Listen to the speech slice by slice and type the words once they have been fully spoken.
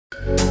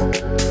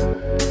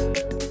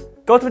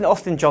Godwin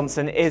Austen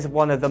Johnson is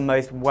one of the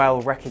most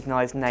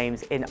well-recognised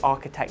names in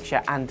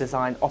architecture and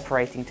design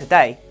operating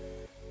today.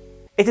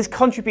 It has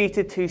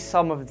contributed to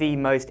some of the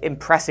most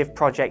impressive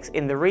projects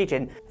in the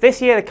region.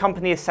 This year the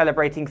company is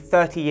celebrating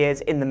 30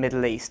 years in the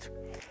Middle East.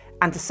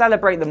 And to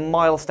celebrate the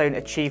milestone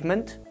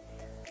achievement,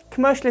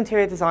 Commercial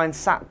Interior Design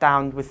sat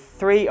down with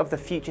 3 of the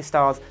future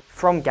stars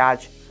from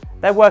GAJ.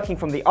 They're working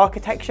from the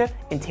architecture,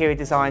 interior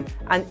design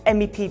and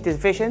MEP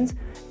divisions,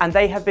 and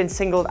they have been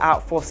singled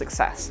out for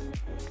success.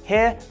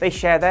 Here they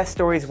share their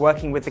stories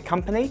working with the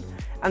company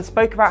and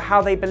spoke about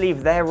how they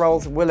believe their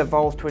roles will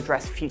evolve to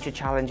address future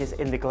challenges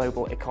in the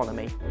global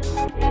economy.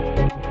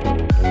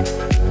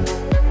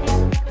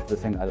 The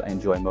thing I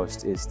enjoy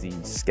most is the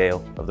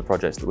scale of the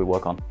projects that we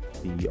work on,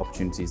 the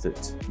opportunities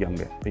that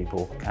younger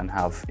people can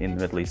have in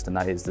the Middle East, and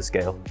that is the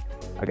scale.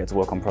 I get to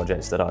work on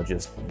projects that are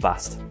just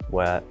vast,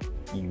 where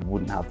you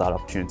wouldn't have that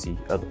opportunity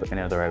in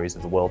other areas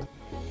of the world.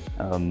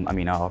 I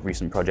mean, our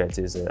recent project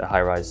is a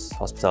high-rise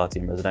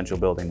hospitality and residential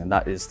building, and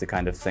that is the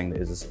kind of thing that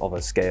is of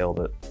a scale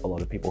that a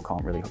lot of people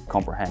can't really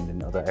comprehend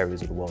in other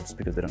areas of the world, just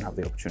because they don't have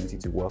the opportunity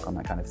to work on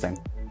that kind of thing.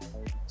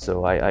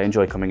 So I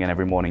enjoy coming in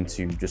every morning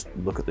to just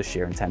look at the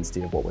sheer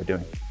intensity of what we're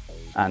doing.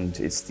 And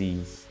it's the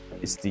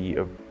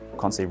I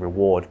can't say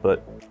reward,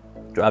 but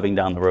driving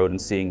down the road and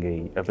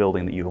seeing a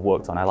building that you've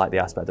worked on, I like the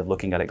aspect of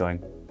looking at it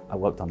going, I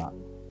worked on that.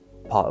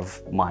 Part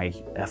of my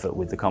effort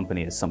with the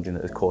company is something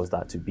that has caused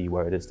that to be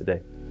where it is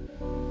today.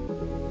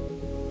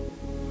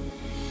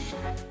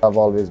 I've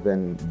always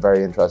been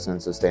very interested in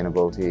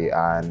sustainability,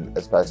 and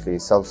especially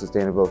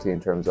self-sustainability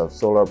in terms of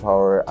solar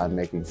power and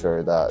making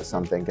sure that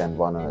something can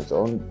run on its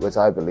own, which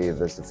I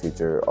believe is the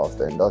future of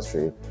the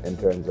industry in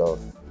terms of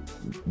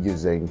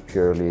using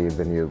purely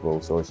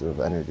renewable sources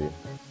of energy.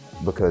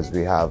 Because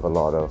we have a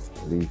lot of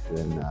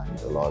pollution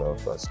and a lot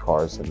of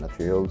scarce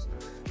materials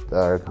that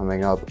are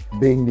coming up.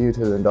 Being new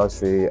to the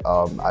industry,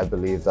 I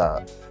believe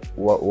that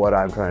what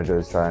I'm trying to do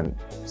is try and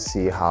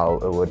see how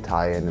it would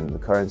tie in the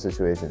current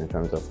situation in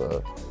terms of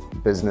the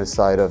business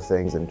side of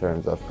things, in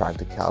terms of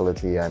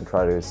practicality, and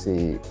try to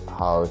see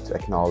how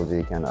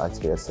technology can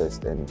actually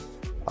assist in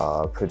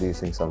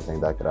producing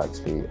something that could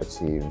actually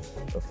achieve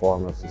a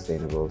form of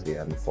sustainability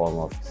and a form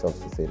of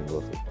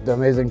self-sustainability. The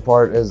amazing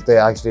part is they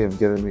actually have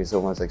given me so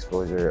much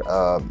exposure.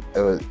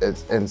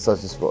 It's in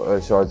such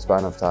a short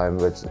span of time,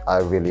 which I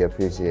really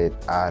appreciate.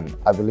 And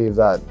I believe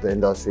that the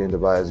industry in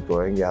Dubai is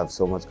growing. You have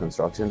so much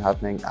construction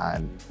happening,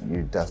 and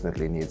you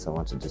definitely need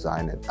someone to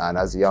design it. And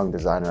as a young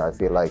designer, I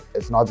feel like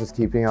it's not just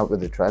keeping up with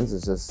the trends,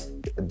 it's just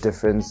a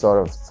different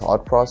sort of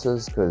thought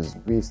process, because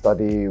we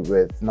study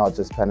with not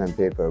just pen and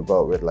paper,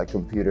 but with like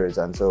computers,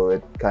 and so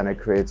it kind of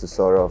creates a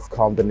sort of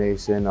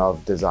combination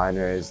of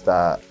designers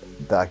that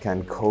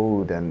can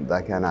code and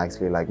that can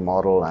actually like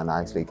model and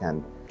actually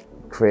can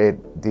create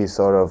these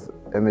sort of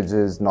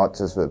images, not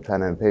just with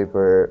pen and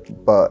paper,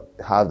 but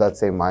have that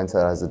same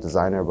mindset as a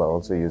designer, but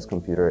also use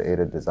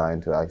computer-aided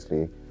design to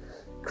actually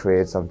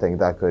create something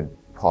that could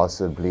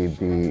possibly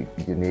be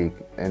unique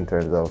in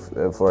terms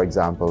of, for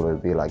example, it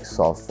would be like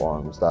soft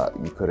forms that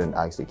you couldn't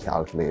actually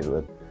calculate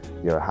with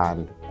your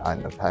hand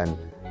and a pen.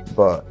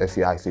 But if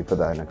you actually put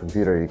that in a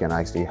computer, you can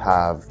actually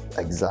have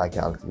exact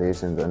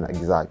calculations and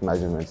exact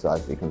measurements to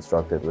actually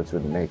construct it, which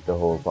would make the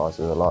whole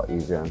process a lot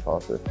easier and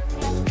faster.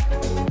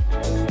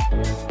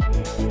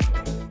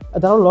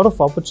 There are a lot of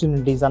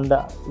opportunities, and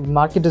the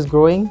market is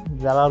growing.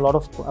 There are a lot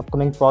of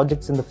upcoming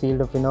projects in the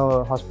field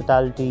of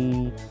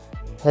hospitality,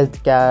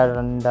 healthcare,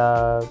 and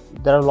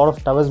there are a lot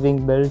of towers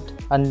being built.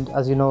 And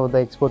as you know, the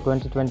Expo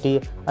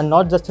 2020, and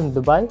not just in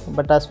Dubai,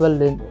 but as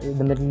well in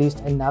the Middle East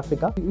and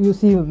Africa. You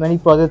see many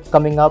projects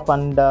coming up,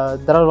 and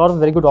there are a lot of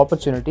very good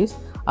opportunities.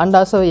 And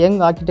as a young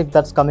architect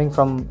that's coming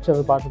from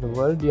whichever part of the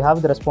world, you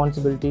have the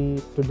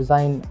responsibility to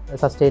design a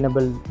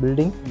sustainable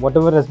building.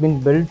 Whatever has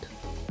been built,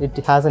 it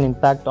has an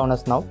impact on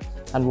us now,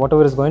 and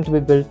whatever is going to be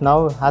built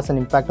now has an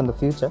impact on the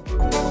future.